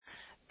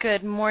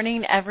Good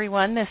morning,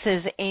 everyone. This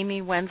is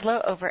Amy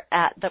Wenslow over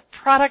at the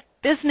Product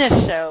Business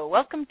Show.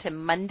 Welcome to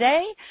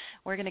Monday.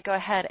 We're going to go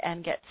ahead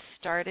and get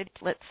started.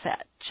 Let's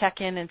check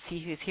in and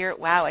see who's here.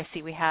 Wow, I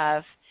see we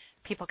have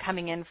people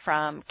coming in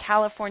from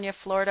California,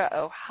 Florida,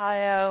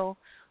 Ohio,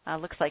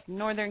 looks like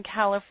Northern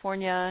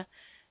California,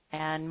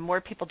 and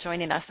more people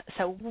joining us.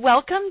 So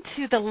welcome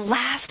to the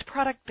last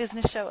Product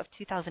Business Show of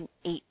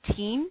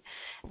 2018.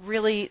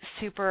 Really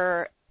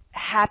super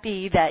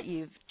happy that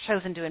you've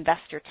chosen to invest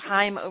your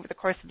time over the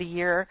course of the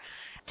year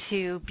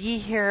to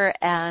be here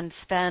and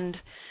spend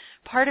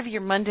part of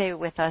your Monday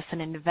with us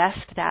and invest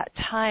that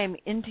time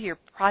into your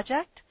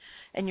project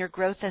and your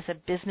growth as a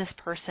business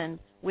person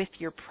with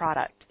your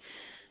product.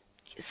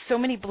 So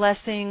many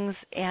blessings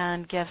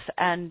and gifts,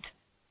 and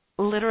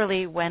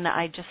literally when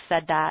I just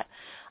said that,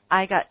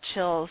 I got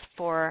chills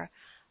for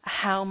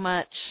how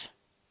much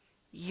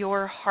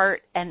your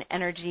heart and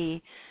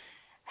energy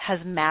has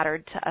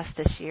mattered to us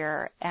this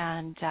year,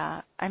 and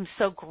I'm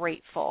so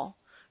grateful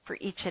for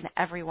each and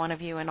every one of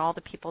you and all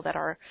the people that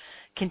are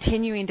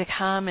continuing to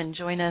come and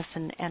join us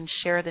and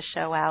share the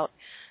show out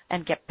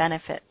and get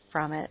benefit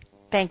from it.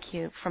 Thank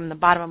you from the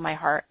bottom of my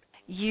heart.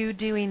 You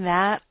doing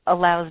that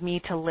allows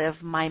me to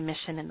live my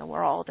mission in the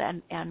world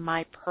and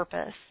my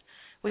purpose,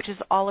 which is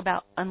all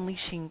about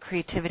unleashing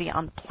creativity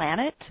on the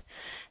planet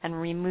and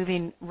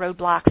removing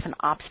roadblocks and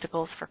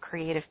obstacles for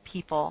creative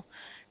people.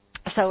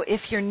 So if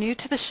you're new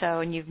to the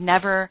show and you've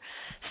never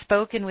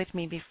spoken with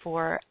me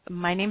before,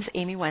 my name's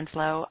Amy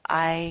Wenslow.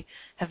 I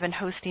have been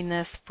hosting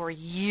this for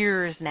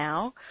years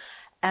now,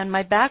 and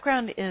my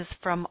background is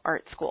from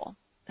art school.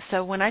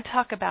 So when I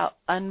talk about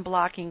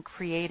unblocking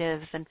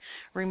creatives and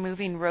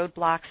removing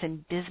roadblocks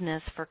in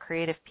business for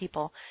creative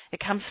people,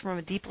 it comes from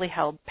a deeply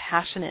held,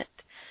 passionate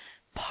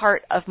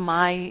part of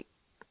my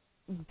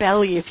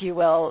belly, if you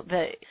will,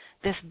 that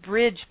this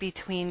bridge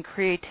between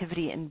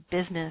creativity and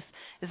business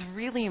is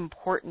really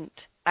important.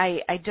 I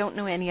don't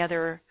know any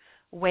other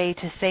way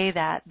to say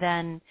that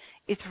than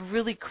it's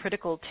really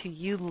critical to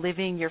you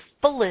living your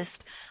fullest,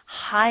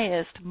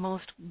 highest,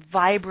 most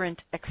vibrant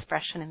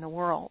expression in the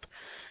world.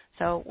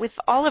 So with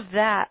all of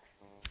that,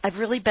 I've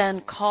really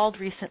been called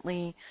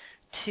recently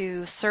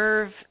to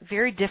serve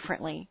very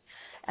differently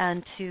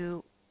and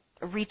to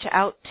reach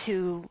out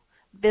to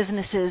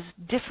businesses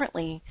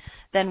differently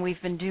than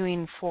we've been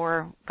doing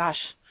for,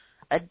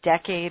 a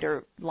decade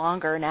or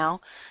longer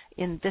now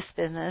in this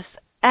business.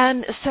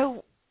 And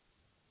so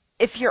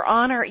if you're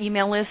on our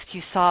email list,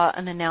 you saw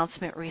an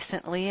announcement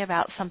recently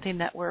about something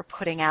that we're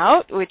putting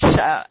out, which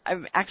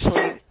I'm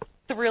actually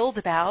thrilled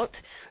about.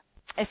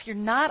 If you're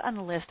not on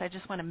the list, I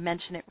just want to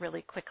mention it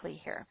really quickly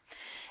here.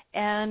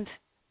 And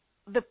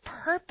the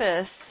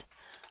purpose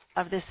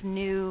of this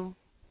new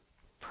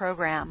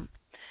program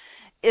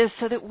is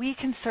so that we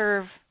can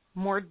serve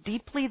more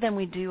deeply than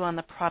we do on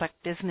the Product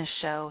Business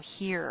Show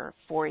here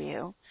for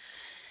you,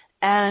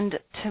 and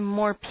to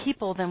more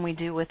people than we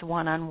do with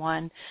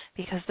one-on-one,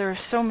 because there are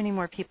so many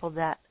more people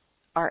that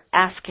are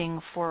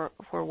asking for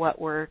what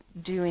we're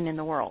doing in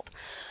the world.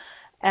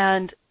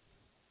 And,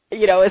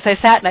 as I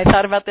sat and I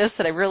thought about this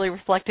and I really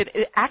reflected,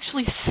 it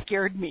actually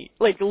scared me,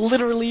 like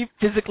literally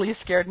physically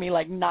scared me,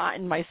 like knot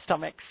in my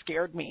stomach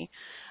scared me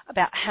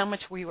about how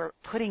much we were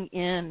putting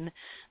in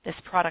this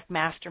product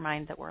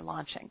mastermind that we're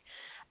launching,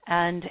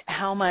 and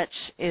how much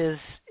is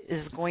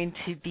going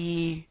to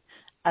be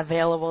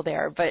available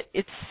there. But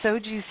it's so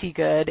juicy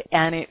good,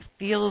 and it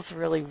feels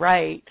really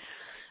right.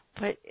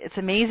 But it's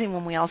amazing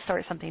when we all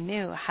start something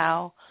new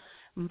how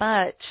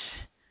much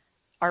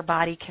our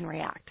body can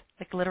react.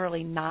 Like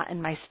literally knot in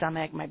my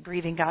stomach. My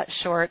breathing got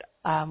short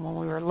when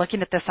we were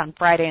looking at this on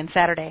Friday and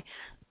Saturday.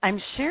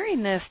 I'm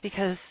sharing this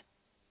because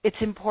it's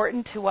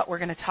important to what we're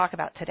going to talk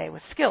about today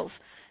with skills.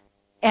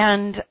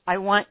 And I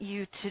want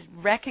you to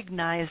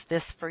recognize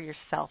this for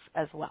yourself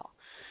as well.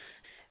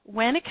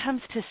 When it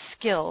comes to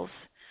skills,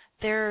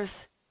 there's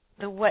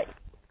what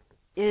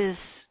is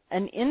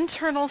an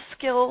internal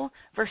skill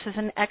versus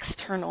an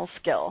external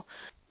skill.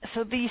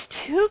 So these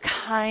two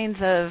kinds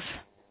of,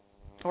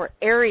 or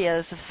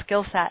areas of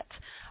skill sets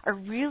are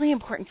really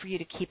important for you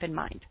to keep in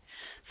mind.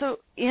 So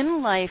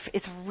in life,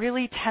 it's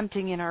really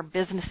tempting in our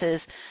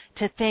businesses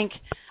to think,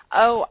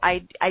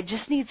 I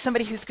just need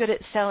somebody who's good at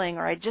selling,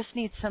 or I just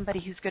need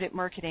somebody who's good at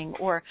marketing,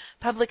 or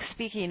public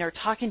speaking, or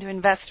talking to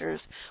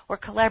investors, or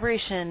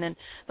collaboration. And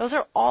those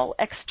are all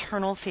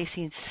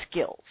external-facing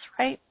skills,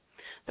 right?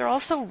 There are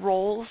also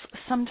roles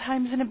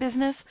sometimes in a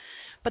business,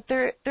 but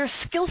they're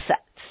skill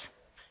sets,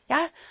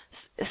 yeah?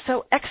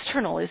 So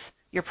external is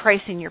your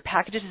pricing, your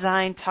package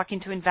design, talking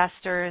to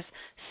investors,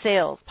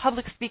 sales,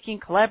 public speaking,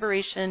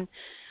 collaboration.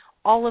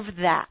 All of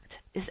that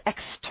is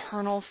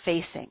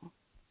external-facing,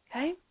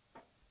 okay?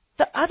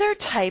 The other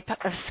type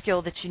of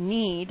skill that you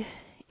need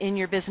in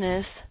your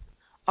business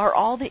are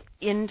all the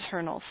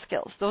internal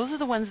skills. Those are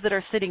the ones that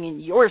are sitting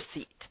in your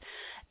seat.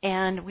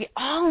 And we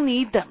all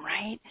need them,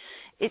 right?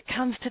 It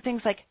comes to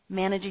things like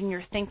managing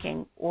your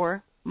thinking,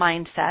 or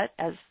mindset,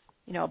 as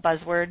a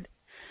buzzword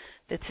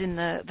that's in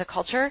the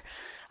culture.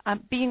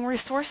 Being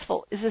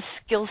resourceful is a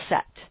skill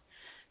set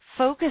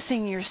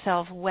focusing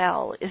yourself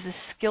well is a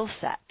skill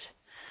set.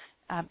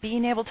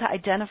 Being able to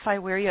identify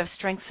where you have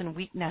strengths and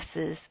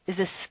weaknesses is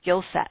a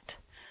skill set.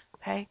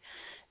 Okay?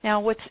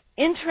 Now, what's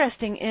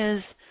interesting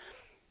is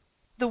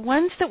the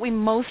ones that we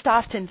most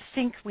often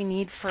think we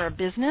need for a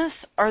business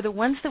are the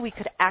ones that we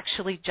could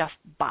actually just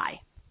buy,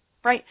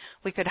 right?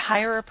 We could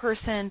hire a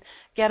person,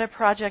 get a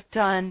project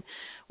done.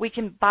 We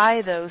can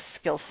buy those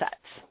skill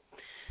sets.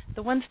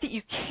 The ones that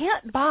you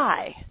can't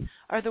buy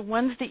are the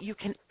ones that you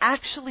can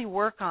actually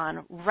work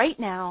on right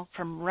now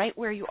from right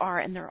where you are,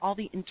 and they're all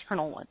the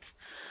internal ones.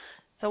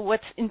 So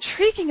what's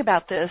intriguing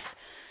about this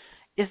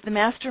is the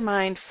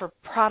mastermind for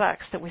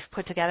products that we've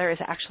put together is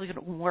actually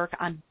going to work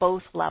on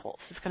both levels.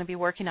 It's going to be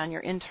working on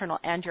your internal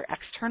and your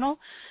external,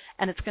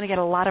 and it's going to get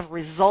a lot of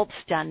results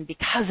done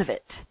because of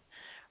it,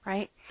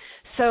 right?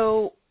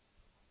 So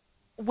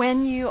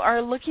when you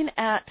are looking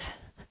at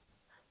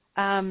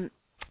a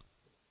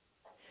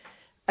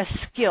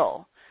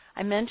skill,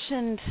 I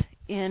mentioned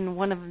in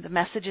one of the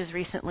messages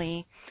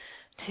recently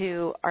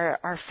to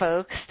our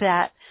folks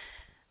that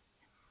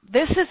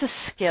this is a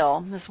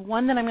skill, this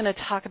one that I'm going to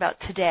talk about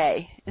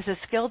today is a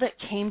skill that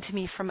came to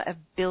me from a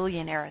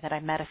billionaire that I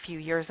met a few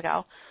years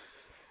ago.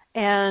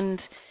 And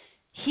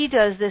he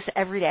does this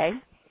every day.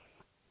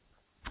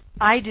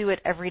 I do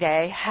it every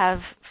day, have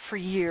for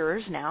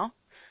years now.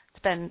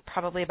 It's been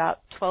probably about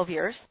 12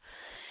 years.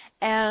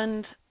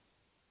 And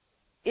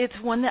it's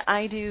one that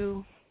I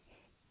do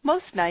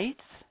most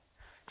nights,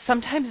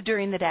 sometimes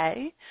during the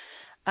day.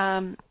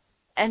 And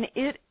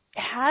it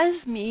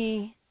has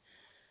me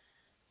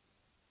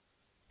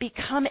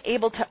become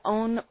able to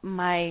own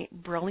my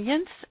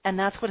brilliance, and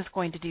that's what it's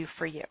going to do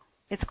for you.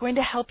 It's going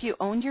to help you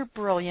own your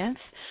brilliance.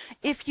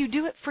 If you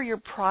do it for your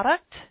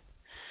product,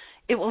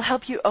 it will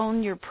help you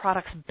own your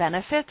product's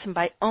benefits, and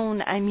by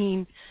own, I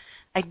mean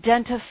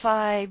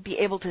identify, be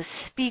able to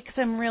speak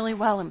them really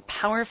well and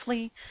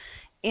powerfully,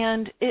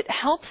 and it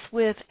helps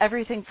with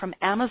everything from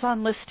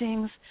Amazon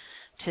listings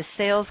to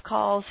sales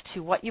calls to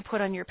what you put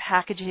on your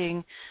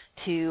packaging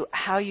to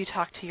how you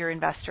talk to your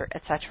investor,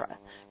 etc.,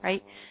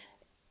 right?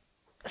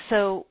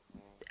 So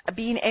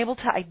being able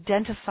to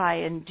identify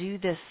and do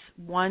this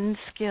one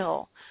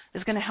skill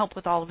is going to help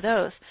with all of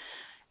those.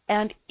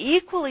 And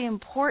equally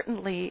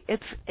importantly,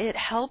 it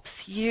helps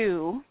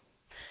you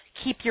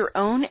keep your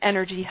own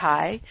energy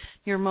high,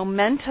 your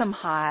momentum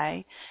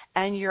high,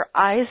 and your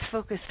eyes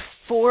focused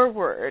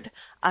forward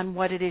on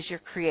what it is you're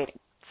creating.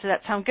 Does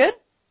that sound good?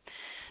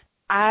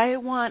 I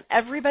want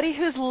everybody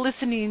who's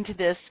listening to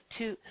this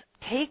to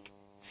take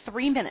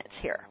 3 minutes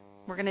here.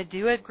 We're going to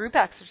do a group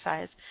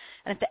exercise.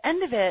 And at the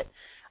end of it,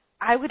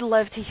 I would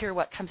love to hear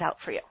what comes out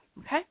for you,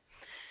 okay?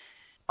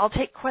 I'll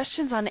take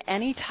questions on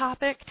any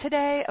topic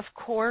today, of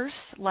course.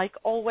 Like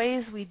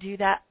always, we do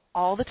that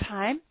all the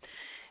time.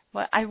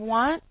 But I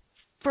want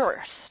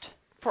first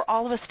for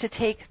all of us to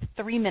take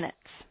 3 minutes.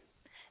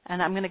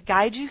 And I'm going to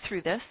guide you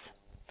through this.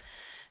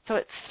 So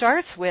it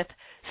starts with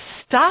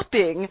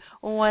stopping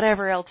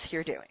whatever else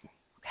you're doing,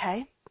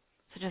 okay?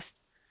 So just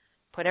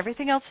put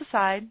everything else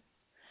aside.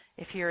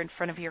 If you're in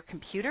front of your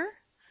computer,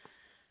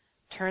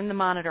 turn the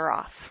monitor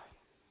off,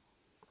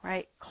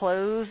 right?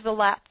 Close the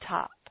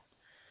laptop.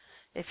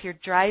 If you're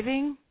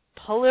driving,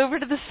 pull over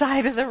to the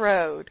side of the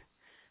road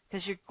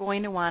because you're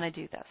going to want to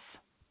do this.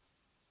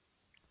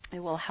 It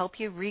will help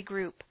you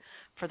regroup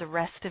for the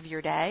rest of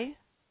your day,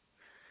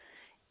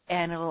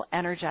 and it will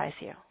energize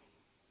you.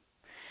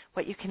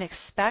 What you can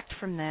expect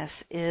from this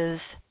is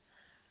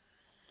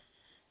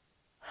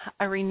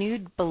a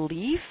renewed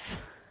belief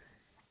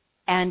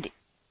and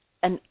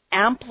an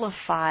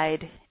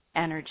amplified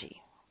energy.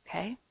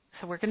 Okay,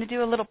 so we're going to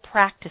do a little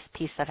practice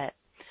piece of it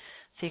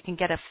so you can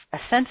get a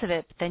sense of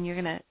it, but then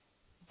you're going to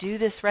do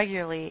this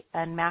regularly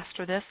and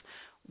master this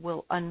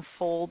will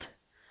unfold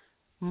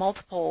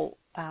multiple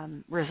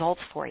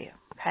results for you,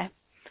 okay?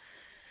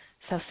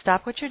 So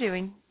stop what you're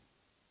doing,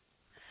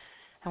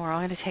 and we're all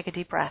going to take a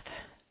deep breath.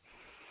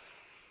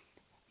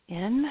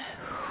 In,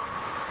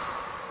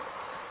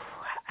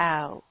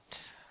 out.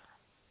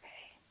 Okay.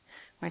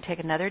 We're going to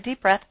take another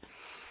deep breath.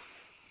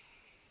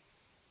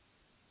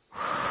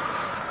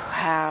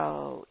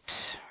 Out.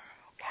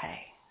 Okay.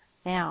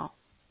 Now,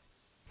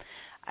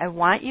 I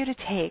want you to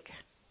take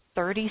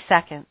 30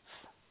 seconds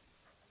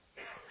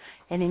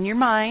and in your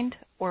mind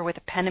or with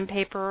a pen and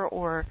paper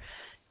or,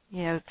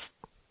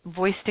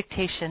 voice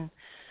dictation,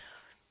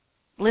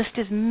 list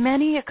as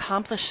many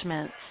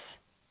accomplishments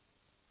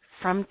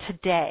from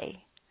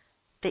today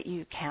that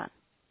you can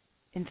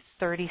in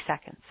 30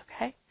 seconds,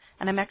 okay?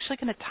 And I'm actually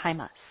going to time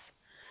us.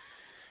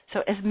 So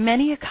as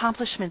many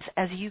accomplishments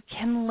as you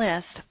can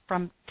list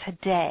from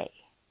today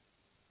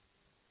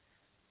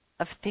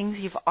of things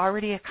you've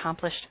already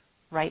accomplished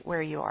right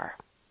where you are.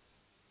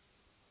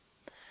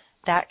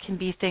 That can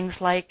be things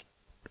like,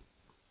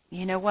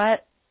 you know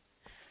what?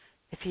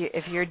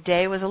 If your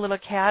day was a little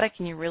chaotic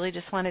and you really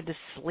just wanted to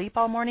sleep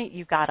all morning,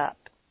 you got up,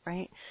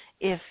 right?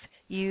 If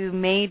you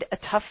made a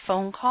tough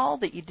phone call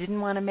that you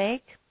didn't want to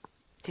make,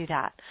 do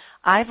that.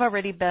 I've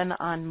already been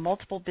on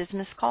multiple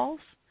business calls.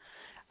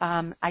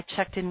 I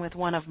checked in with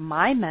one of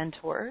my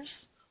mentors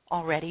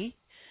already.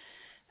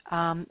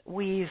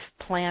 We've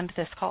planned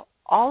this call.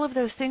 All of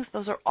those things,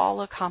 those are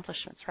all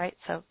accomplishments, right?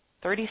 So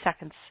 30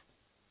 seconds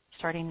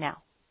starting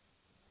now.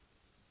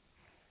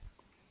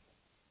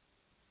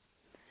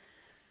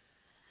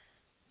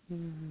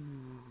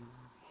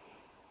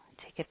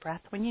 Take a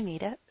breath when you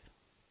need it.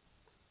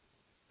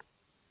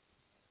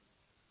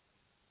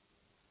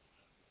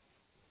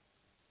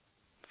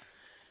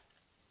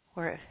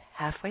 We're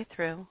halfway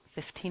through,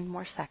 15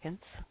 more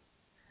seconds.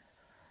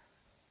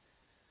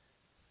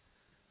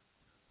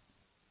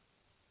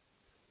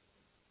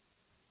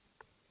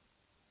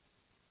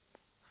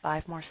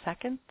 Five more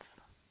seconds.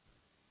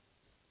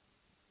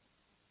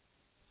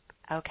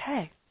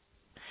 Okay.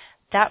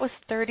 That was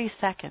 30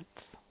 seconds.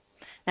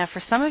 Now,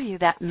 for some of you,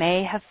 that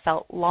may have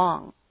felt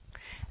long,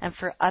 and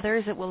for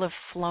others, it will have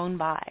flown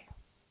by,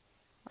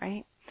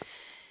 right?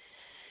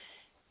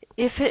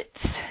 If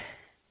it's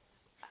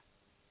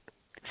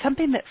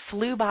something that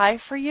flew by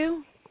for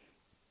you,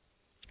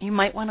 you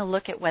might want to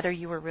look at whether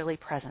you were really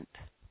present,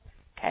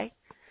 okay?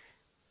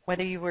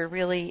 Whether you were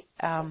really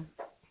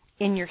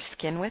in your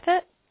skin with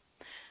it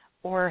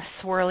or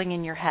swirling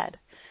in your head.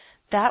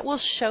 That will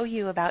show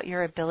you about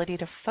your ability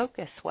to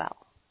focus well,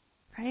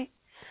 right?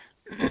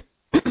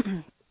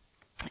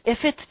 If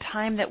it's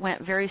time that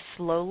went very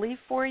slowly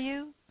for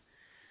you,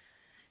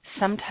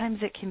 sometimes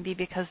it can be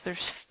because there's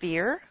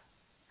fear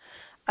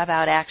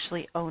about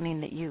actually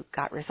owning that you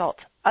got results.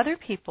 Other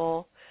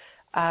people,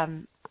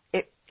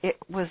 it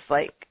was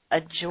like a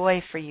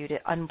joy for you to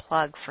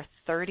unplug for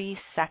 30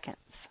 seconds,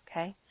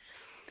 okay?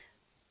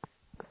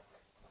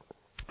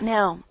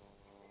 Now,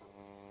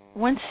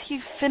 once you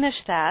finish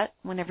that,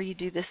 whenever you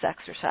do this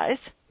exercise,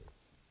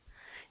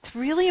 it's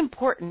really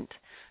important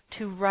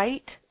to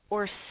write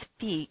or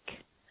speak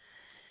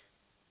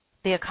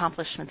the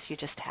accomplishments you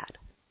just had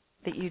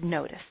that you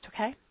noticed,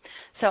 okay?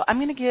 So I'm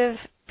going to give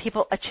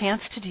people a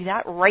chance to do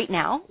that right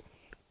now.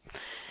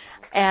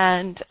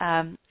 And,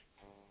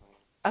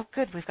 oh,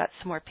 good, we've got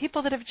some more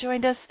people that have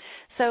joined us.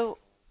 So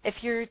if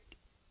you're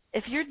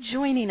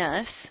joining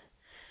us,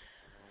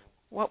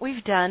 what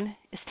we've done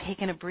is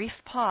taken a brief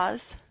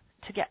pause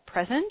to get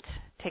present,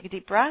 take a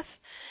deep breath,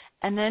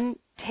 and then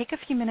take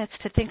a few minutes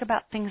to think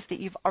about things that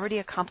you've already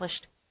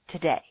accomplished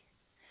today,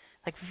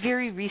 like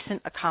very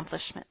recent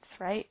accomplishments,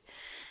 right?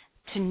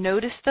 To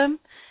notice them.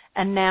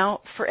 And now,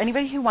 for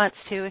anybody who wants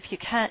to, if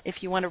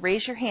you want to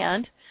raise your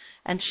hand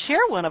and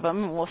share one of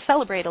them, and we'll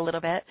celebrate a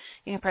little bit,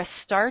 you can press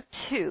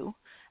 *2,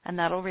 and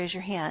that'll raise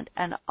your hand.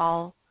 And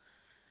I'll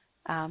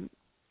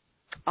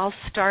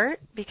start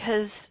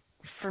because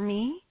for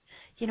me,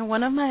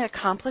 one of my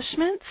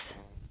accomplishments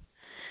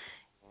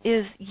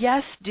is,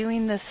 yes,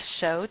 doing this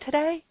show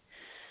today,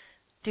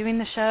 doing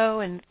the show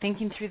and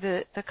thinking through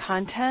the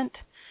content.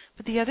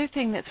 But the other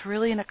thing that's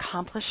really an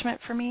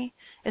accomplishment for me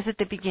is at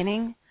the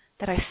beginning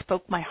that I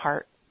spoke my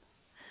heart.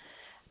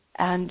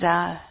 And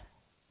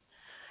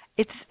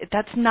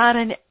that's not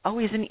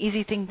always an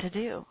easy thing to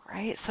do,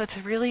 right? So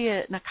it's really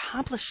an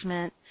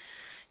accomplishment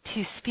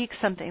to speak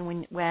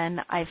something when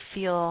I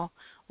feel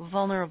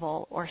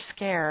vulnerable or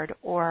scared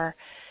or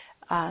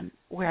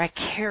where I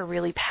care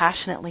really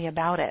passionately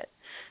about it.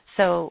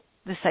 So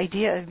this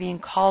idea of being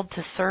called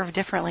to serve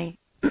differently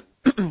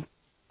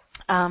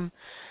and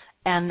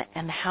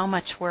how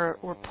much we're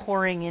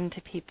pouring into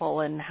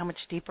people and how much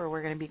deeper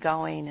we're going to be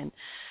going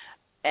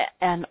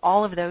and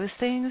all of those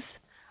things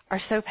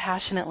are so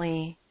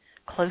passionately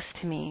close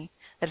to me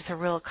that it's a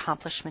real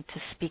accomplishment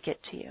to speak it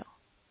to you.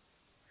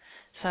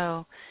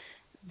 So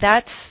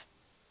that's,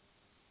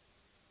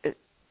 it's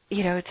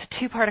a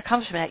two-part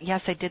accomplishment.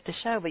 Yes, I did the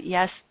show, but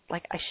yes,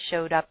 like I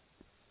showed up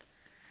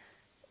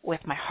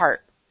with my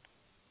heart.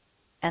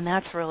 And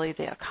that's really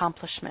the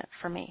accomplishment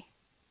for me.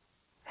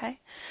 Okay?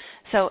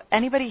 So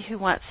anybody who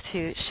wants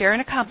to share an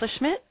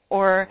accomplishment,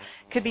 or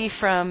could be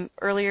from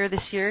earlier this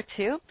year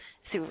too.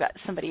 See, we've got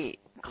somebody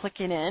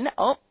clicking in.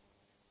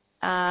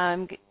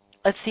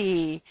 Let's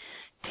see,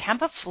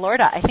 Tampa,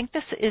 Florida. I think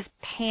this is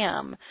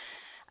Pam.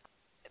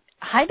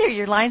 Hi there,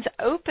 your line's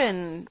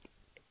open.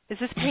 Is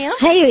this Pam?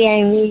 Hey,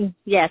 Amy.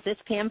 Yes,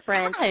 it's Pam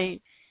French. Hi.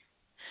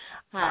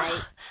 Hi.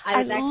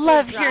 I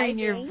love hearing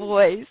your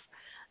voice.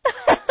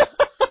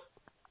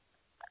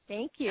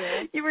 Thank you.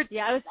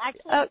 I was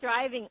actually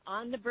driving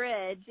on the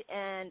bridge,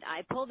 and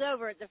I pulled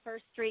over at the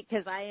first street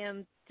because I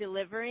am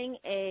delivering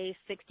a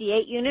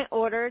 68-unit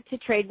order to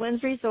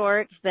Tradewinds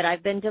Resorts that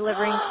I've been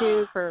delivering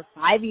to for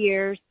 5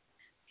 years.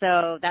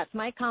 So that's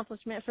my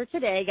accomplishment for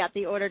today. Got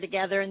the order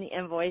together and the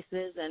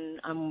invoices, and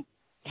I'm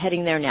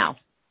heading there now.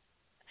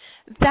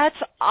 That's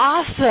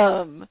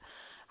awesome.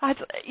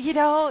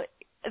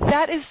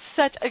 That is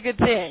such a good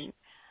thing.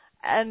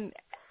 And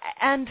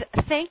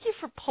thank you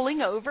for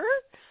pulling over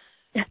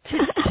to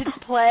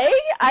play.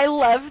 I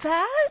love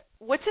that.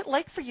 What's it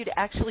like for you to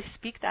actually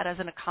speak that as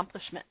an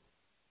accomplishment?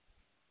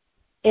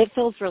 It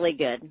feels really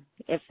good.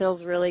 It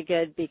feels really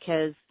good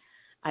because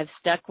I've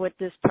stuck with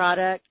this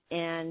product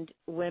and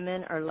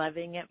women are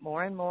loving it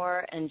more and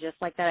more. And just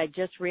like that, I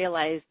just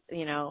realized,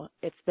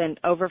 it's been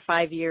over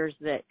 5 years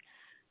that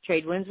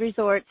Tradewinds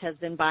Resorts has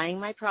been buying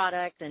my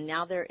product, and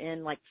now they're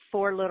in like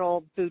 4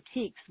 little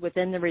boutiques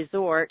within the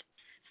resort.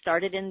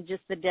 Started in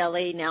just the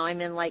deli. Now I'm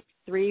in like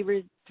three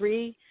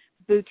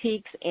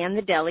boutiques and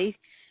the deli.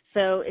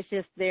 So it's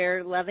just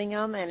they're loving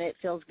them, and it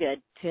feels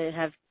good to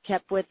have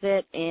kept with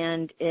it,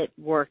 and it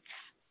works.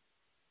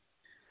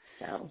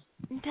 So,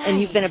 nice. And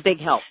you've been a big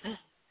help.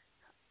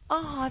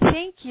 Oh,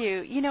 thank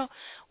you. You know,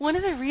 one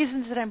of the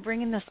reasons that I'm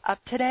bringing this up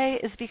today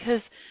is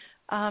because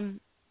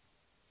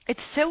it's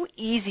so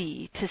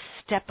easy to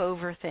step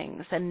over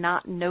things and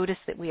not notice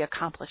that we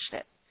accomplished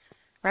it,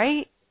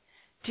 right?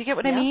 Do you get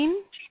what I mean?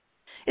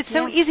 It's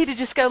so easy to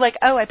just go like,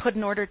 oh, I put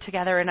an order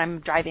together and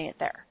I'm driving it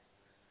there.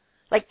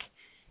 Like,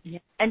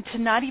 and to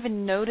not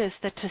even notice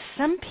that to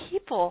some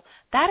people,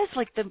 that is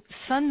like the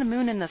sun, the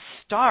moon, and the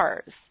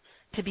stars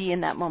to be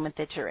in that moment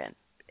that you're in.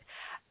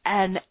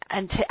 And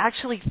to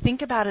actually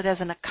think about it as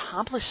an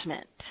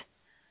accomplishment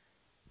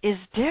is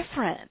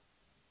different,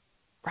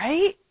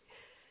 right?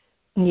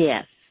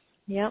 Yes.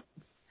 Yep.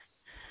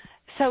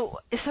 So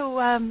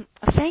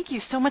thank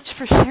you so much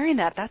for sharing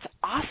that. That's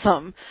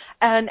awesome.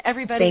 And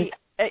everybody,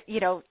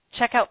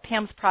 check out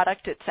Pam's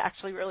product. It's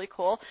actually really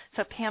cool.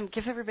 So Pam,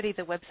 give everybody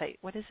the website.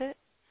 What is it?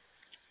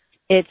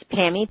 It's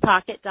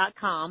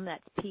PamiPocket.com.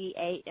 That's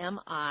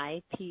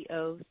PamiPocket.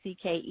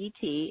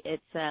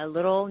 It's a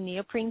little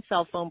neoprene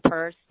cell phone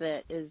purse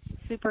that is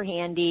super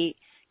handy.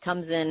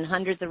 Comes in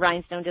hundreds of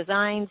rhinestone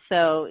designs,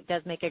 so it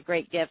does make a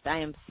great gift. I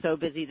am so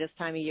busy this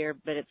time of year,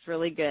 but it's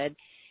really good.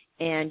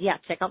 And,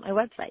 check out my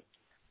website.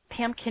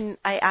 Pam, can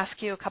I ask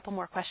you a couple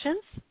more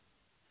questions?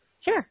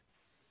 Sure.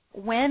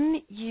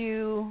 When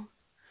you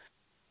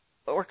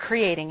were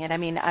creating it, I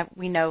mean,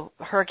 we know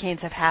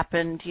hurricanes have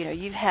happened. You know,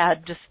 you've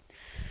had just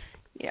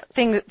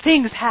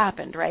things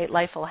happened, right?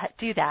 Life will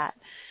do that.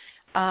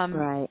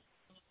 Right.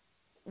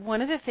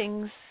 One of the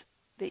things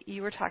that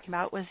you were talking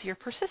about was your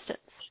persistence,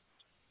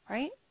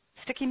 right?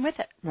 Sticking with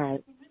it.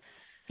 Right.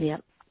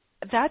 Yep.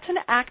 That's an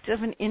act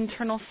of an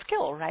internal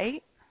skill,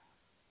 right?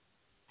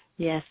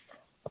 Yes.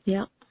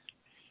 Yep.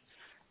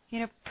 You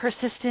know,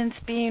 persistence,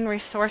 being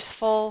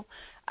resourceful,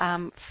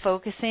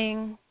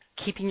 focusing,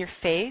 keeping your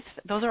faith,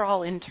 those are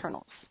all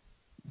internals.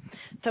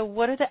 So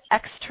what are the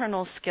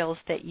external skills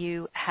that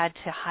you had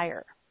to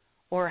hire?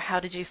 Or how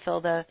did you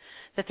fill the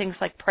things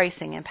like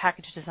pricing and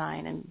package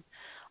design and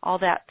all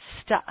that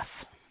stuff?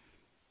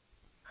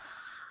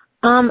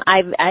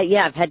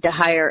 I've had to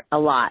hire a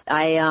lot.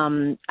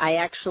 I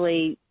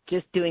actually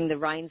just doing the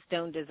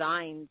rhinestone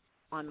designs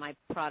on my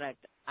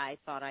product, I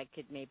thought I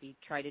could maybe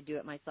try to do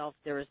it myself.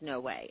 There was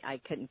no way. I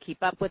couldn't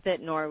keep up with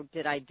it, nor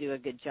did I do a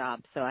good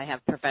job. So I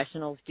have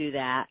professionals do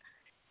that,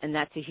 and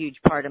that's a huge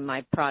part of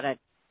my product.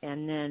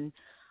 And then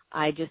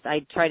I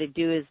try to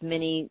do as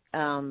many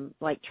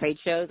like trade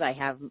shows. I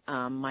have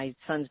my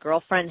son's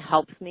girlfriend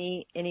helps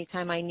me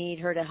anytime I need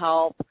her to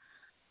help.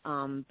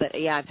 But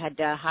I've had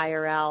to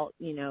hire out,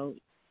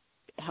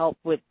 help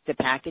with the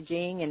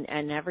packaging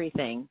and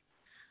everything.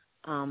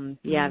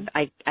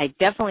 I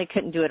definitely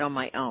couldn't do it on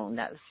my own.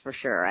 That was for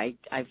sure. I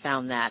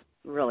found that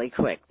really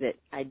quick that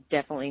I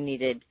definitely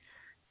needed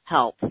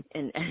help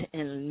in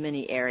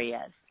many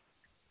areas.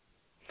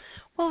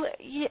 Well,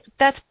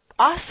 that's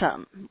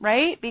awesome,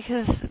 right?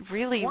 Because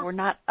really we're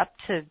not up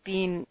to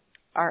being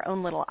our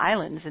own little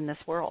islands in this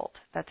world.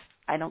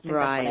 I don't think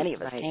that's what any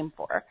of us came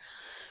for.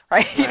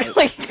 Right?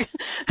 Right.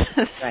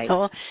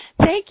 So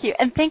thank you.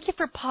 And thank you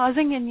for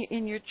pausing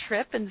in your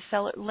trip and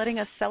letting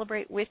us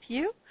celebrate with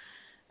you.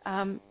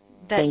 That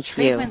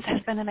Tradewinds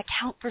has been an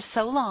account for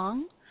so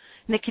long,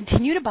 and they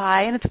continue to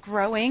buy, and it's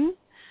growing.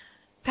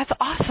 That's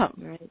awesome.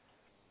 Right.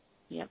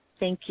 Yep.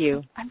 Thank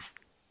you.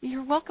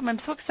 You're welcome.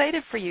 I'm so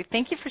excited for you.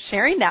 Thank you for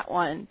sharing that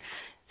one.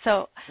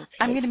 So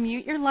I'm going to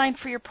mute your line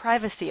for your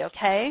privacy,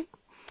 okay?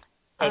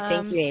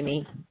 Thank you,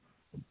 Amy.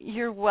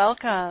 You're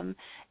welcome.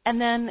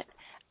 And then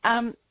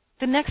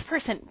the next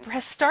person,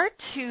 press star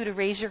 2 to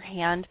raise your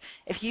hand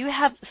if you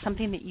have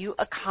something that you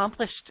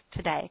accomplished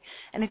today.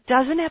 And it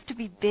doesn't have to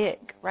be big,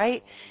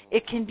 right?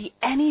 It can be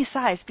any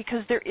size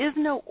because there is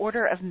no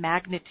order of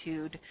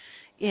magnitude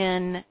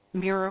in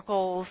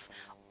miracles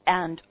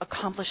and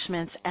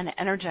accomplishments and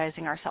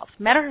energizing ourselves.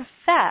 Matter of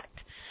fact,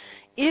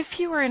 if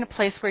you are in a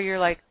place where you're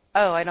like,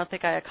 oh, I don't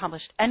think I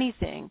accomplished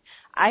anything,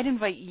 I'd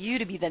invite you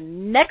to be the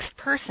next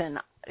person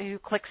who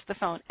clicks the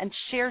phone and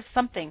shares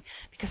something,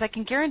 because I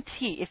can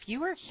guarantee if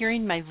you are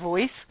hearing my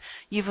voice,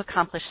 you've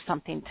accomplished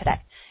something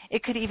today.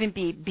 It could even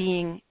be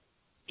being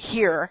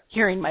here,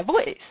 hearing my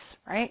voice,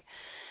 right?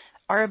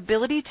 Our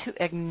ability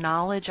to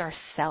acknowledge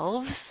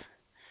ourselves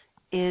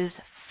is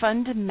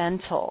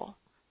fundamental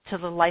to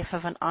the life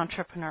of an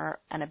entrepreneur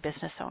and a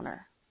business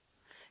owner.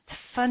 It's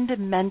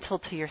fundamental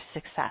to your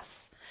success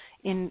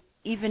in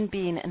even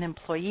being an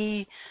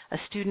employee, a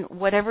student,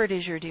 whatever it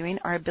is you're doing.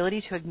 Our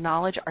ability to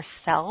acknowledge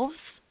ourselves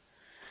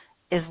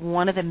is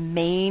one of the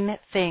main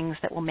things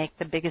that will make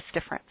the biggest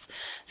difference.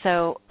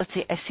 So let's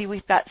see. I see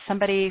we've got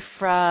somebody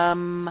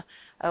from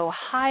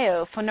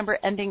Ohio, phone number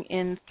ending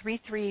in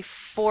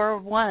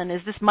 3341.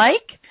 Is this Mike?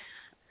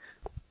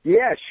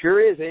 Yeah, sure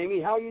is,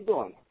 Amy. How are you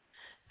doing?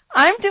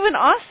 I'm doing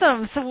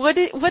awesome. So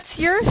what's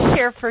your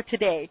share for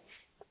today?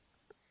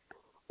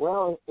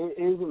 Well, it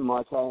isn't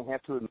much, I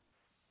have to admit.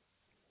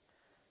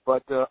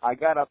 But I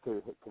got up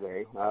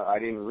today. I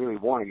didn't really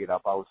want to get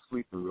up. I was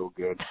sleeping real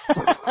good.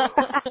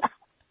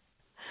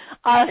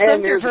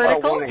 Awesome. You're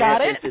vertical.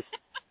 Got it.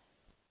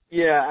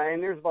 Yeah,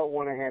 and there's about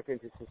 1.5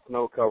 inches of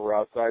snow cover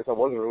outside, so I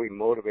wasn't really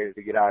motivated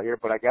to get out here.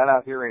 But I got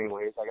out here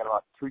anyways. I got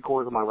about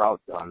 3/4 of my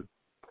route done.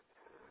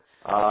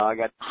 I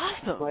got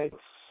like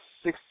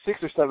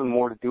six or seven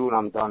more to do, and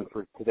I'm done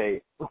for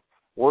today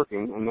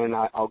working. And then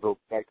I'll go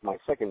back to my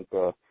second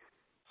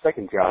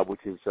job,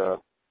 which is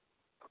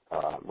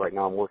right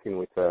now I'm working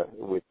with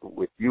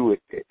you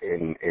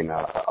in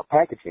a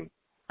packaging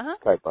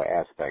type of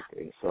aspect.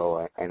 And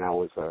so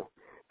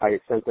I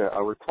had sent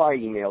a reply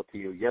email to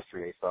you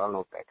yesterday, so I don't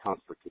know if that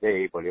counts for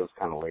today, but it was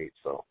kind of late.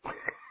 So.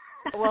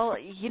 Well,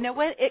 you know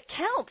what? It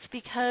counts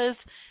because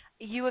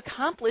you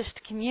accomplished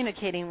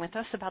communicating with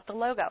us about the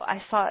logo.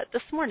 I saw it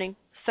this morning.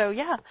 So,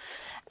 yeah.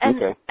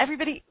 And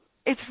everybody,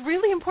 it's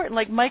really important.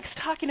 Like Mike's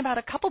talking about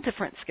a couple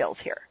different skills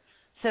here.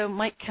 So,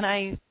 Mike, can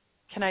I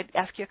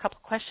ask you a couple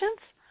questions?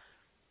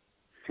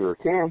 Sure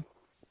can.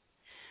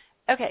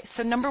 Okay.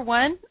 So, number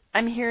one,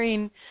 I'm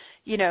hearing,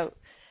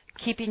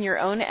 keeping your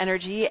own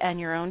energy and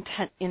your own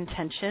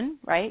intention,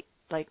 right?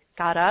 Like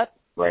got up,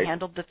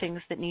 handled the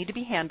things that need to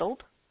be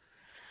handled.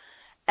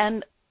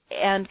 And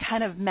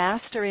kind of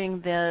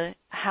mastering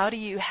how do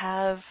you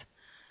have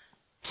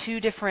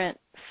two different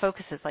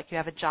focuses? Like you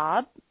have a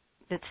job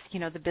that's,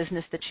 the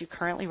business that you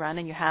currently run,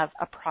 and you have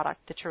a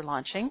product that you're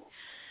launching.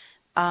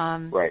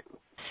 Right.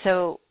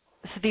 So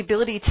the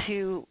ability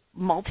to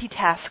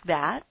multitask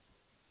that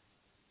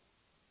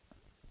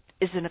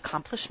is an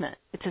accomplishment.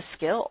 It's a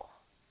skill.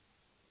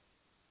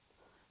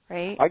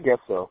 Right? I guess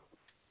so.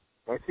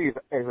 I see it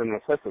as a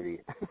necessity.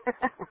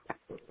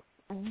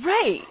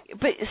 Right,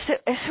 but so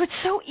it's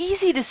so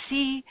easy to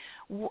see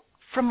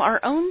from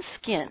our own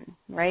skin,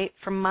 right?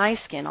 From my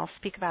skin, I'll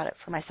speak about it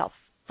for myself.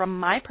 From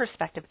my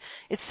perspective,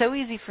 it's so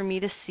easy for me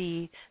to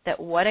see that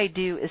what I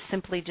do is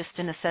simply just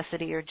a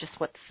necessity or just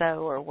what's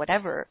so or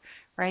whatever,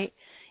 right?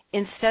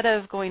 Instead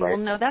of going, well,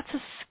 no, that's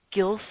a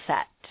skill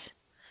set,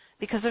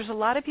 because there's a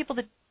lot of people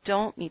that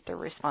don't meet their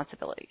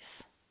responsibilities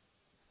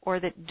or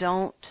that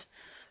don't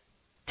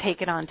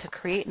take it on to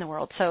create in the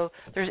world. So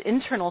there's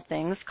internal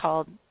things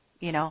called,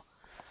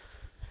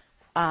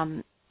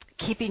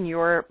 keeping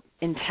your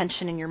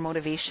intention and your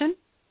motivation,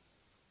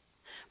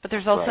 but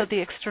there's also the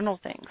external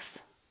things,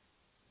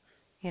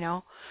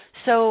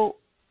 So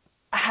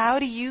how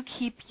do you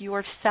keep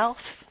yourself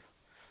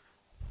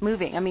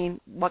moving? I mean,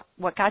 what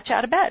got you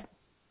out of bed?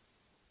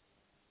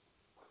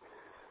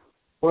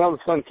 Well, the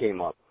sun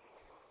came up.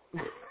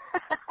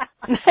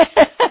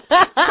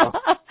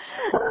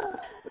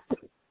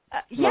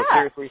 Yeah. No,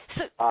 seriously,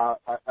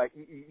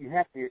 you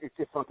have to. It's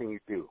just something you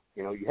do.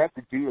 You have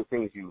to do the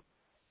things you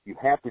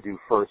have to do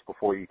first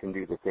before you can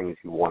do the things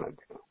you want to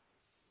do.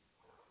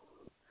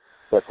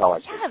 That's how I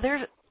see it.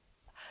 Yeah,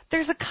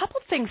 there's a couple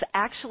things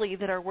actually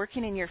that are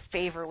working in your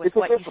favor with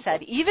what you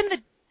said.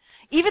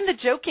 Even the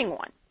joking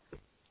one.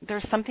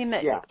 There's something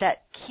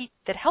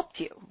that helped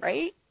you,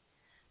 right?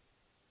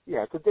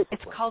 Yeah, it's a discipline.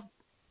 It's called.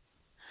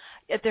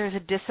 There's a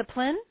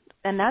discipline,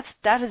 and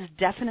that is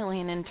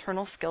definitely an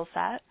internal skill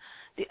set.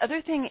 The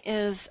other thing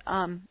is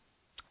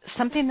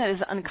something that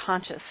is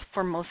unconscious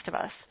for most of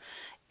us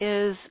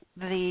is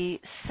the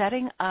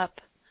setting up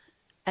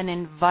an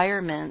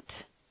environment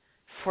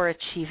for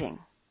achieving,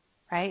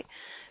 right?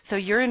 So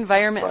your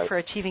environment for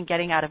achieving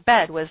getting out of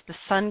bed was the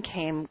sun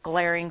came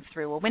glaring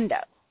through a window.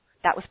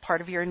 That was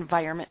part of your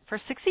environment for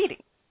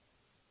succeeding.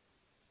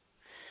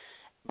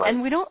 Right.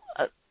 And we don't,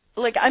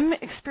 I'm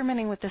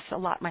experimenting with this a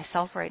lot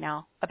myself right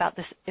now about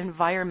this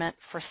environment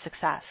for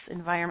success,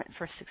 environment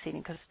for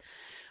succeeding, because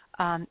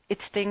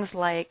it's things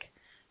like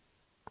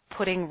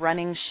putting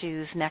running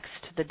shoes next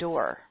to the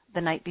door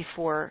the night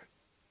before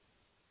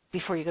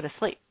you go to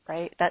sleep,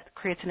 right? That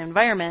creates an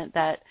environment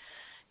that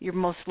you're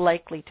most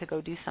likely to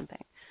go do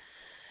something.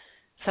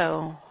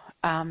 So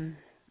I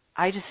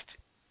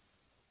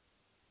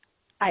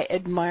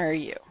admire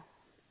you.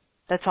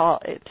 That's all.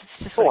 It's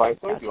just. I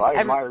thank you. I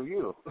admire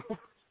you.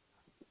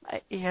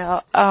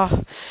 Yeah.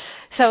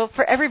 So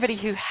for everybody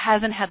who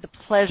hasn't had the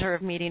pleasure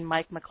of meeting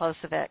Mike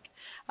Miklosevic,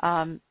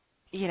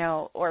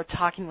 or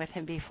talking with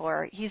him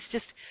before, he's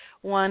just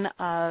one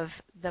of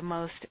the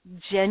most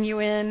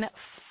genuine,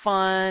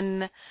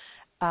 fun,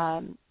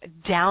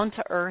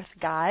 down-to-earth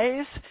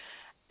guys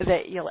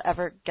that you'll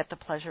ever get the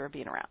pleasure of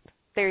being around.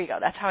 There you go.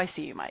 That's how I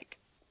see you, Mike.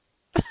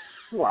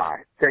 Wow.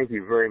 Thank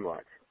you very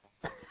much.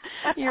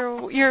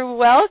 You're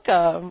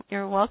welcome.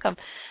 You're welcome.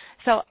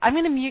 So I'm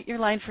going to mute your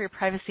line for your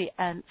privacy,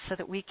 and so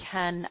that we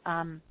can.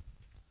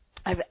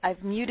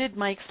 I've muted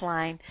Mike's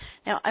line.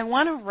 Now I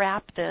want to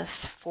wrap this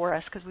for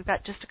us because we've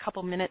got just a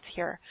couple minutes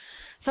here.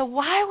 So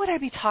why would I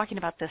be talking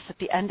about this at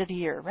the end of the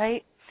year,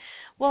 right?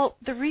 Well,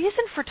 the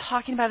reason for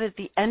talking about it at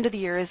the end of the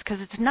year is because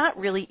it's not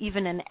really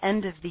even an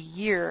end of the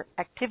year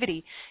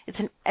activity. It's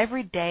an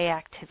everyday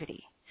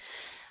activity.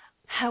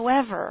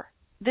 However,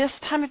 this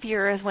time of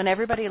year is when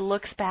everybody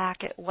looks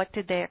back at what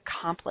did they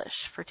accomplish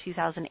for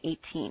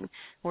 2018.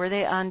 Were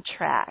they on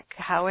track?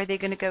 How are they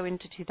going to go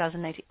into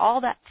 2019?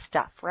 All that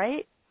stuff,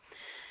 right?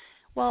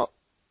 Well,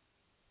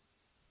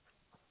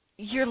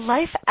 your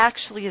life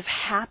actually is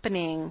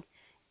happening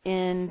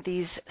in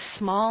these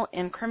small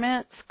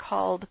increments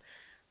called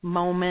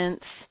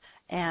moments,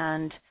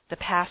 and the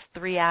past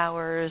 3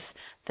 hours,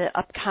 the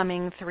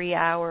upcoming 3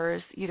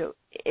 hours.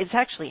 It's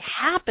actually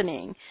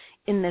happening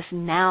in this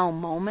now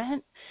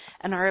moment,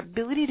 and our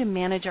ability to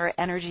manage our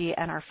energy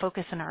and our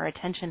focus and our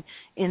attention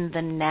in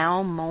the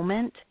now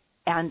moment,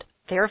 and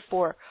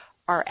therefore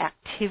our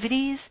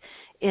activities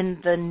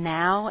in the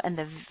now and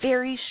the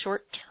very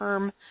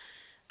short-term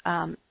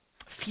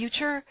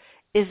future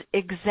is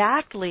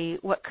exactly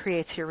what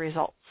creates your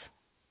results,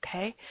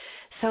 okay?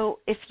 So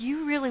if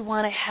you really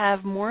want to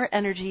have more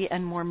energy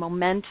and more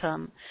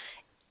momentum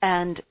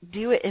and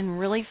do it in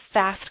really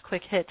fast,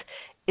 quick hits,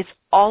 it's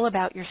all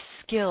about your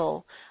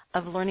skill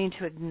of learning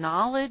to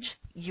acknowledge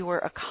your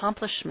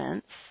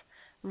accomplishments,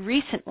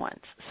 recent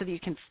ones, so that you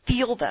can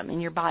feel them in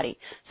your body,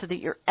 so that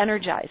you're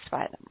energized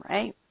by them,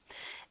 right?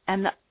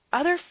 And the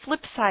other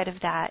flip side of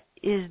that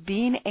is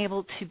being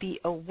able to be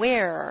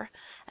aware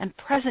and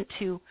present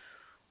to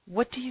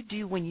what do you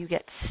do when you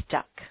get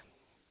stuck,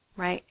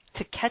 right?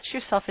 To catch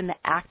yourself in the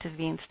act of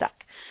being stuck.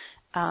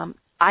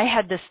 I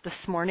had this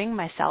morning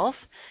myself,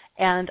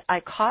 and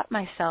I caught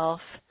myself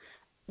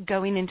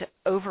going into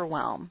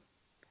overwhelm,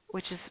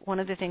 which is one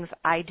of the things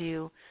I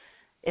do.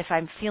 If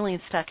I'm feeling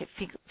stuck, it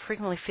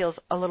frequently feels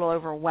a little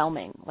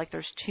overwhelming, like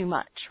there's too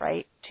much,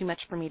 right? Too much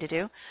for me to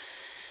do.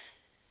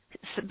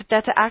 So, but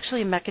that's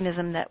actually a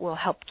mechanism that will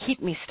help keep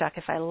me stuck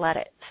if I let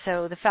it.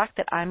 So the fact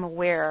that I'm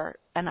aware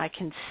and I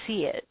can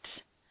see it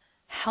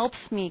helps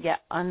me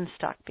get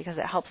unstuck, because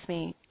it helps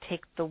me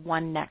take the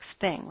one next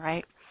thing,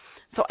 right?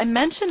 So I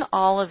mention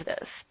all of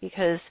this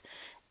because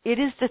it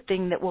is the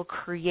thing that will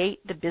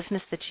create the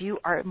business that you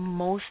are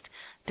most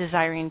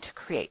desiring to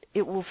create.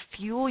 It will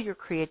fuel your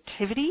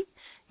creativity,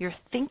 your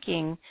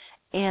thinking,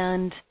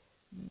 and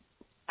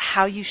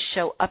how you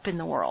show up in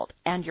the world,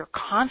 and your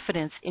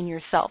confidence in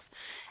yourself.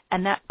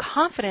 And that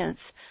confidence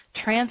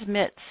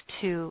transmits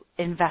to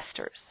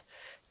investors,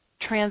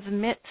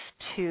 transmits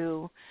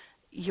to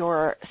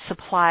your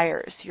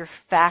suppliers, your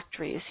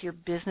factories, your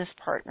business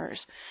partners.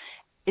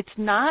 It's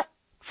not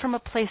from a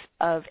place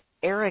of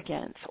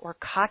arrogance or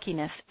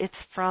cockiness. It's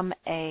from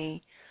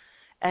an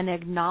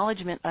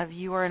acknowledgement of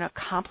you are an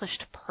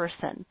accomplished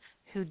person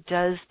who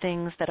does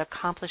things that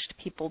accomplished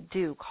people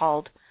do,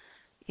 called,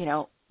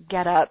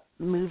 get up,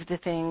 move the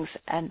things.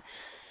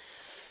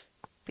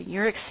 But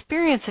your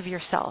experience of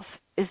yourself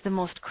is the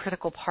most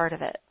critical part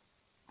of it,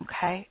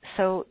 okay?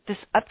 So this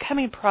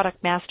upcoming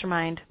product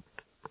mastermind,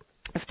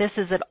 if this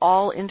is at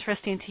all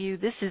interesting to you,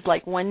 this is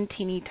like one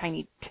teeny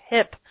tiny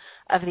tip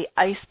of the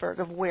iceberg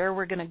of where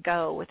we're going to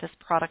go with this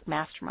product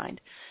mastermind.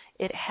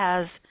 It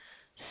has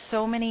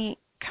so many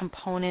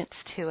components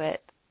to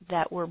it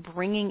that we're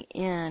bringing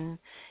in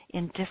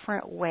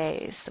different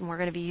ways, and we're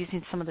going to be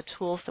using some of the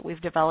tools that we've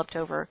developed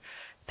over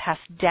the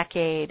past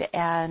decade,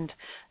 and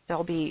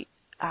there'll be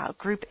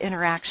group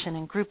interaction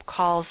and group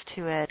calls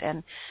to it.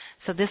 And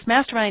so this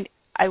mastermind,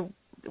 I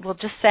will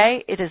just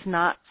say, it is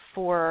not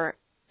for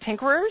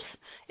tinkerers.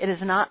 It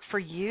is not for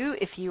you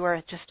if you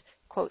are just,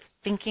 quote,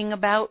 thinking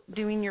about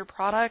doing your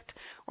product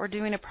or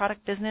doing a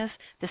product business.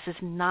 This is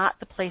not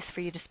the place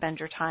for you to spend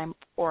your time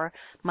or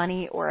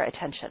money or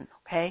attention,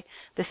 okay?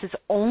 This is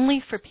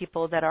only for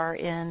people that are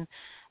in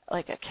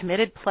like a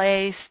committed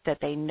place, that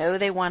they know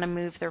they want to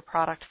move their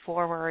product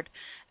forward.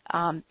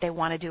 They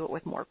want to do it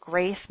with more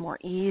grace, more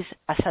ease,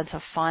 a sense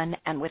of fun,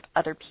 and with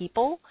other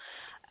people,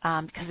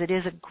 because it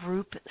is a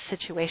group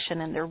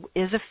situation and there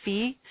is a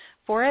fee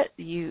for it.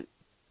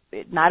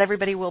 Not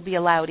everybody will be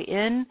allowed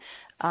in,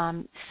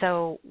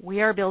 so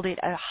we are building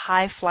a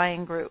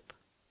high-flying group,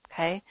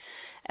 okay?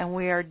 And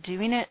we are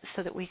doing it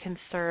so that we can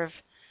serve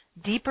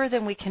deeper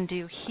than we can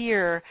do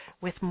here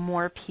with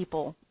more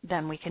people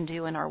than we can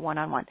do in our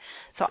one-on-one.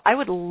 So I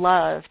would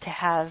love to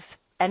have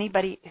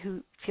anybody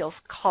who feels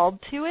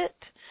called to it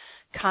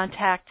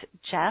contact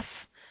Jeff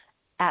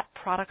at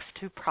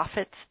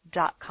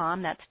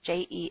products2profits.com. That's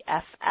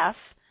JEFF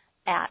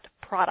at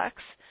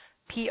products,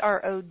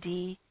 PRODUCTS,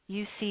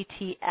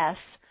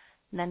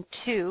 and then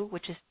 2,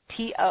 which is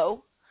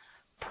TO,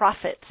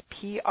 profits,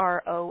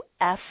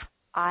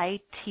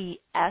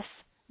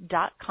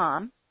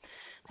 PROFITS.com.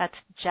 That's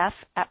Jeff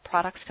at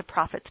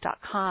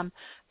products2profits.com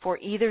for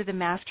either the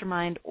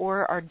mastermind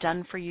or our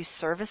done-for-you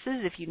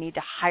services. If you need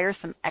to hire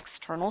some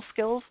external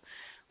skills,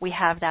 we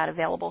have that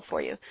available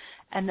for you.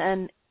 And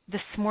then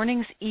this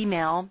morning's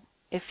email,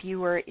 if you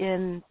were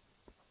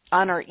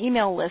on our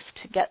email list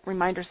to get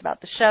reminders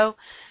about the show,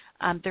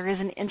 there is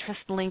an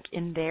interest link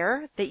in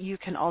there that you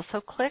can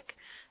also click.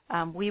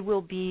 We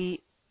will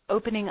be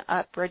opening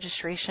up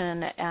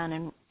registration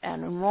and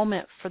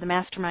enrollment for the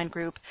mastermind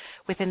group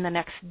within the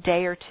next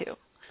day or two.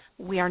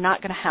 We are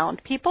not going to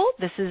hound people.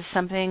 This is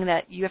something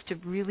that you have to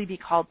really be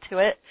called to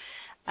it,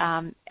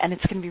 and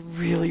it's going to be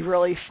really,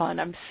 really fun.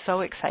 I'm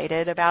so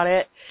excited about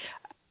it.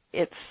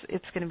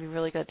 it's going to be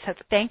really good. So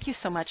thank you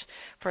so much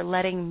for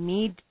letting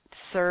me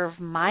serve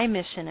my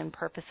mission and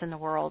purpose in the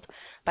world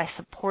by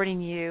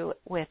supporting you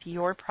with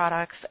your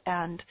products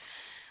and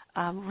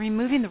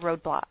removing the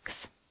roadblocks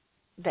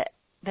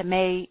that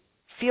may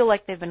feel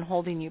like they've been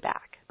holding you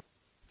back.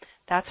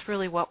 That's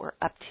really what we're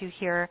up to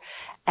here.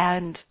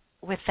 And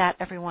with that,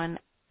 everyone,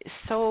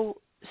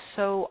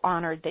 so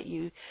honored that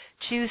you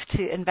choose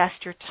to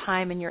invest your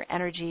time and your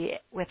energy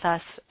with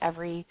us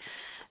every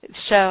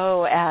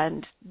show,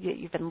 and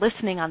you've been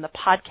listening on the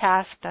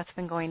podcast. That's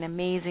been going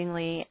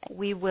amazingly.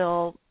 We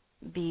will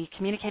be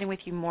communicating with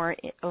you more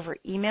over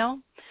email.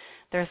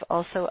 There's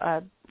also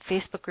a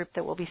Facebook group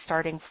that will be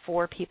starting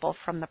for people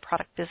from the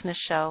Product Business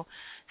Show.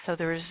 So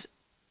there's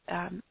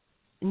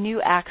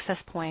new access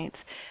points.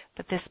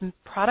 But this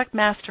Product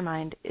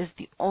Mastermind is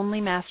the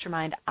only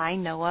mastermind I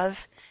know of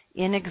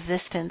in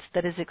existence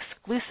that is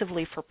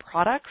exclusively for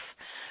products,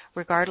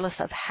 regardless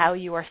of how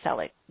you are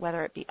selling,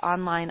 whether it be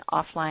online,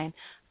 offline,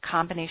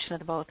 combination of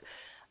the both,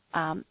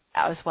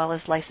 as well as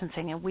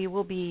licensing. And we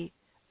will be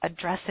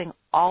addressing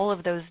all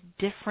of those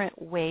different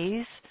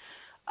ways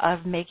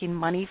of making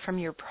money from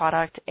your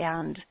product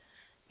and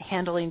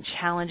handling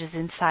challenges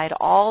inside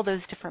all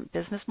those different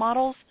business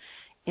models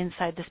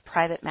inside this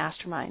private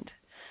mastermind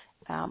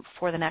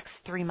for the next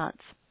 3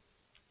 months.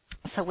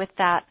 So with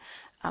that,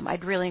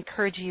 I'd really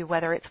encourage you,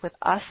 whether it's with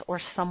us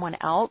or someone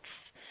else,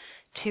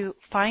 to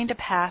find a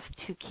path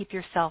to keep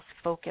yourself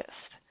focused,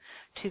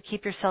 to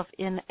keep yourself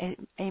in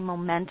a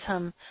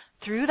momentum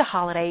through the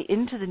holiday,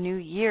 into the new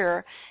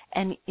year,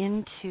 and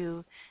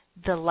into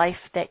the life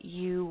that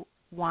you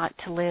want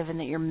to live and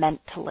that you're meant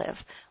to live.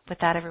 With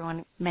that,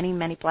 everyone, many,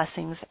 many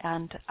blessings,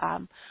 and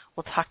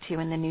we'll talk to you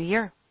in the new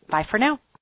year. Bye for now.